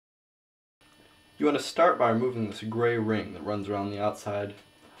You want to start by removing this gray ring that runs around the outside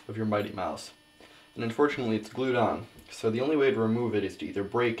of your Mighty Mouse. And unfortunately it's glued on, so the only way to remove it is to either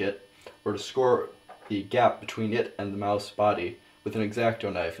break it or to score the gap between it and the mouse body with an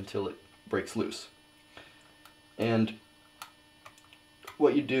X-Acto knife until it breaks loose. And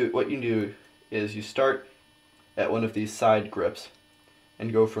what you do is you start at one of these side grips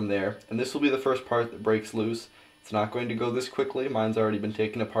and go from there, and this will be the first part that breaks loose. It's not going to go this quickly. Mine's already been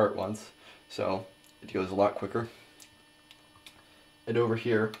taken apart once, so it goes a lot quicker. And over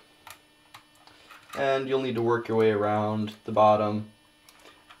here, and you'll need to work your way around the bottom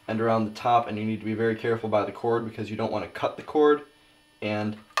and around the top, and you need to be very careful by the cord because you don't want to cut the cord.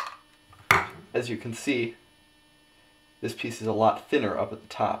 And as you can see, this piece is a lot thinner up at the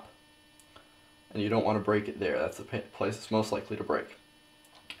top, and you don't want to break it there. That's the place it's most likely to break.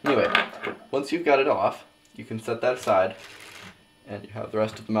 Anyway, once you've got it off, you can set that aside and you have the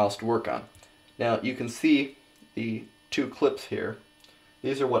rest of the mouse to work on. Now you can see the two clips here.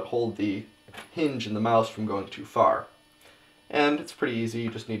 These are what hold the hinge in the mouse from going too far. And it's pretty easy. You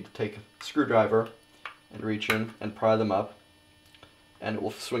just need to take a screwdriver and reach in and pry them up, and it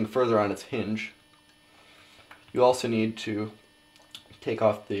will swing further on its hinge. You also need to take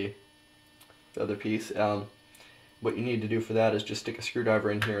off the other piece. What you need to do for that is just stick a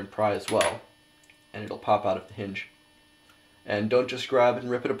screwdriver in here and pry as well, and it'll pop out of the hinge. And don't just grab it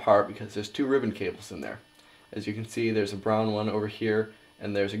and rip it apart because there's two ribbon cables in there. As you can see, there's a brown one over here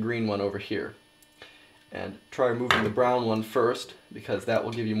and there's a green one over here. And try removing the brown one first because that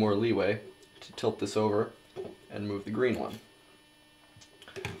will give you more leeway to tilt this over and move the green one.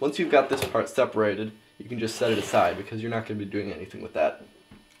 Once you've got this part separated, you can just set it aside because you're not going to be doing anything with that.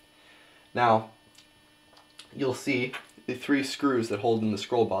 Now, you'll see the three screws that hold in the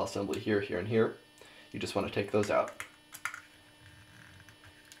scroll ball assembly here, here, and here. You just want to take those out.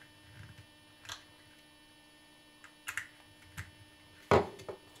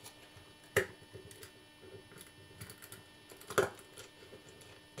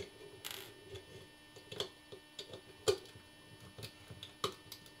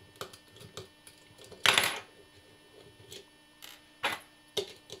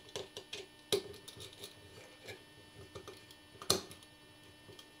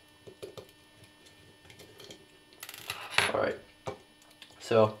 Alright,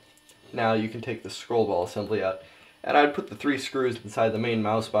 so now you can take the scroll ball assembly out, and I'd put the three screws inside the main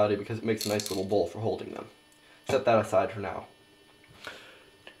mouse body because it makes a nice little bowl for holding them. Set that aside for now.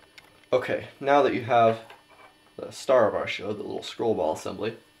 Okay, now that you have the star of our show, the little scroll ball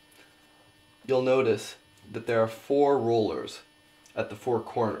assembly, you'll notice that there are four rollers at the four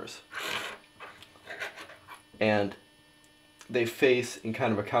corners, and they face in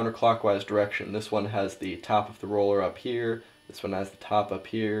kind of a counterclockwise direction. This one has the top of the roller up here, this one has the top up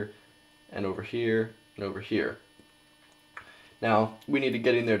here, and over here, and over here. Now, we need to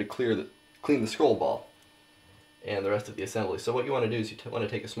get in there to clean the scroll ball and the rest of the assembly. So what you want to do is you want to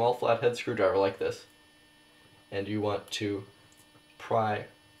take a small flathead screwdriver like this, and you want to pry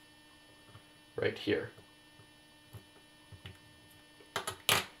right here.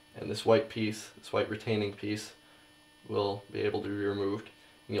 And this white piece, this white retaining piece, will be able to be removed,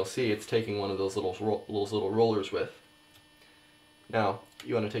 and you'll see it's taking one of those little rollers with. Now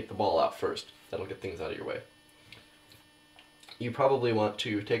you want to take the ball out first. That'll get things out of your way. You probably want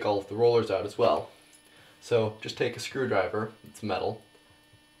to take all of the rollers out as well, so just take a screwdriver, it's metal,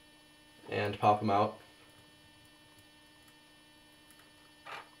 and pop them out,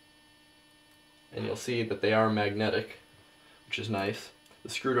 and you'll see that they are magnetic, which is nice. The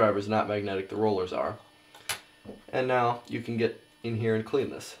screwdriver is not magnetic, the rollers are. And now you can get in here and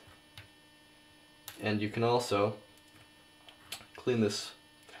clean this. And you can also clean this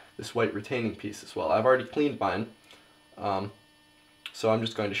white retaining piece as well. I've already cleaned mine, so I'm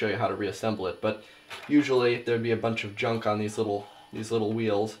just going to show you how to reassemble it. But usually there'd be a bunch of junk on these little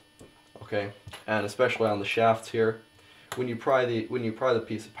wheels, okay, and especially on the shafts here. When you pry the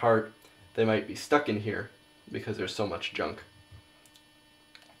piece apart, they might be stuck in here because there's so much junk.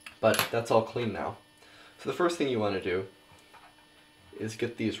 But that's all clean now. So the first thing you want to do is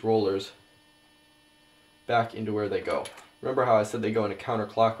get these rollers back into where they go. Remember how I said they go in a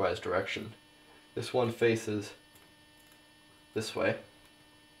counterclockwise direction? This one faces this way.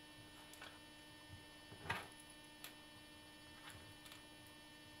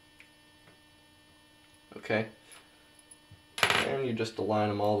 Okay. And you just align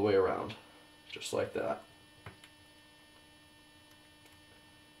them all the way around, just like that.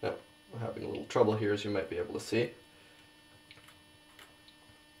 Now, I'm having a little trouble here, as you might be able to see.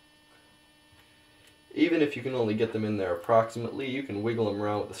 Even if you can only get them in there approximately, you can wiggle them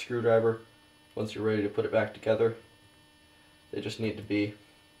around with a screwdriver once you're ready to put it back together, they just need to be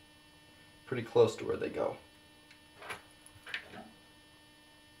pretty close to where they go.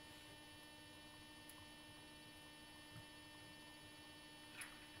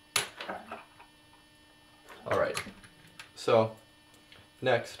 Alright, so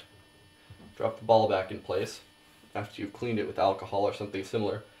next, drop the ball back in place after you've cleaned it with alcohol or something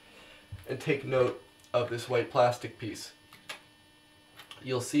similar, and take note of this white plastic piece.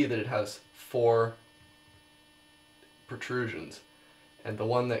 You'll see that it has 4 protrusions, and the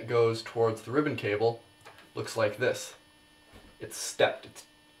one that goes towards the ribbon cable looks like this. It's stepped.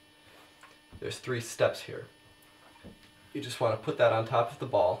 There's 3 steps here. You just want to put that on top of the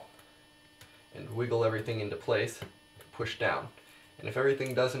ball and wiggle everything into place, push down. And if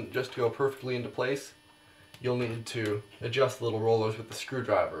everything doesn't just go perfectly into place, you'll need to adjust the little rollers with the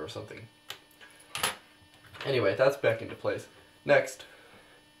screwdriver or something. Anyway, that's back into place. Next,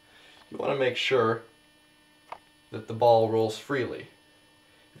 you want to make sure that the ball rolls freely.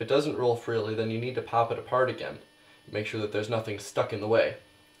 If it doesn't roll freely, then you need to pop it apart again. Make sure that there's nothing stuck in the way.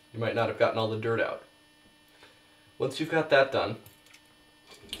 You might not have gotten all the dirt out. Once you've got that done,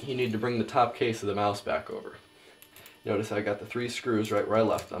 you need to bring the top case of the mouse back over. Notice I got the 3 screws right where I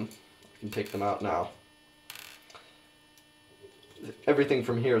left them. You can take them out now. Everything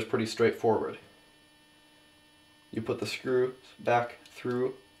from here is pretty straightforward. You put the screws back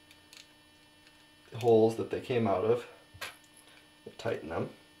through the holes that they came out of, and tighten them.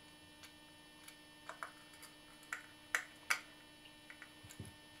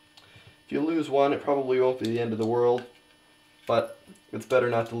 If you lose one, it probably won't be the end of the world, but it's better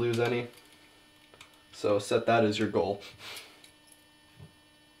not to lose any, so set that as your goal.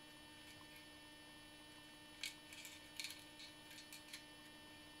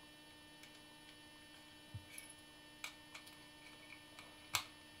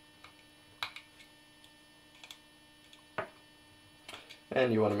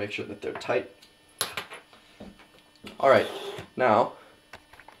 And you want to make sure that they're tight. Alright, now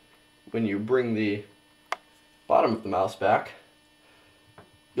when you bring the bottom of the mouse back,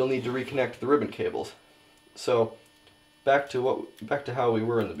 you'll need to reconnect the ribbon cables. So back to how we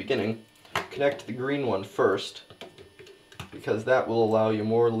were in the beginning. Connect the green one first, because that will allow you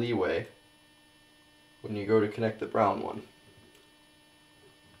more leeway when you go to connect the brown one.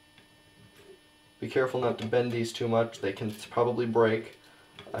 Be careful not to bend these too much, they can probably break.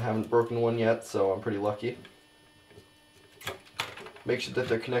 I haven't broken one yet, so I'm pretty lucky. Make sure that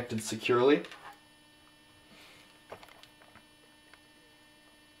they're connected securely.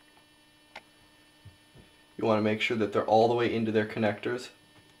 You want to make sure that they're all the way into their connectors,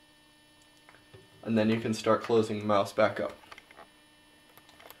 and then you can start closing the mouse back up.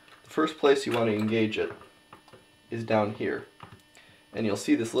 The first place you want to engage it is down here, and you'll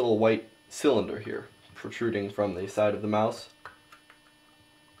see this little white cylinder here protruding from the side of the mouse.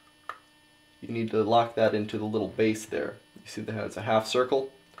 You need to lock that into the little base there. You see that it's a half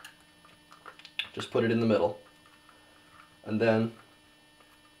circle? Just put it in the middle. And then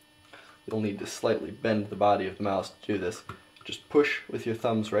you'll need to slightly bend the body of the mouse to do this. Just push with your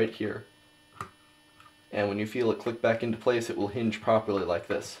thumbs right here. And when you feel it click back into place, it will hinge properly like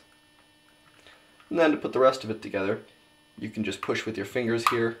this. And then to put the rest of it together, you can just push with your fingers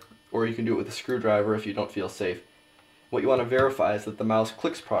here, or you can do it with a screwdriver if you don't feel safe. What you want to verify is that the mouse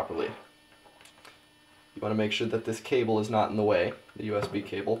clicks properly. You want to make sure that this cable is not in the way, the USB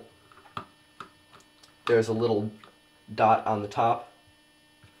cable. There's a little dot on the top.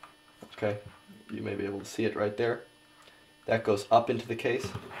 Okay, you may be able to see it right there. That goes up into the case.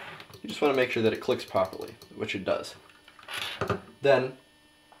 You just want to make sure that it clicks properly, which it does. Then,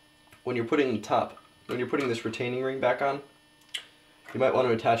 when you're putting this retaining ring back on, you might want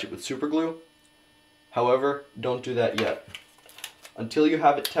to attach it with super glue. However, don't do that yet. Until you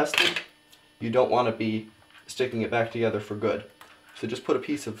have it tested, you don't want to be sticking it back together for good. So just put a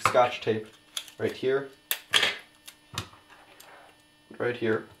piece of Scotch tape right here,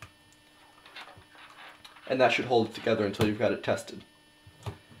 and that should hold it together until you've got it tested.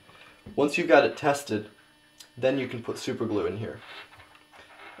 Once you've got it tested, then you can put super glue in here.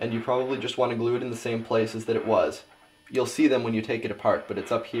 And you probably just want to glue it in the same places that it was. You'll see them when you take it apart, but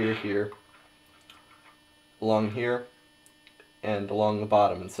it's up here, here, along here, and along the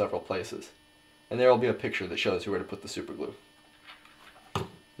bottom in several places. And there will be a picture that shows you where to put the super glue.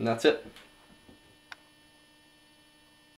 And that's it.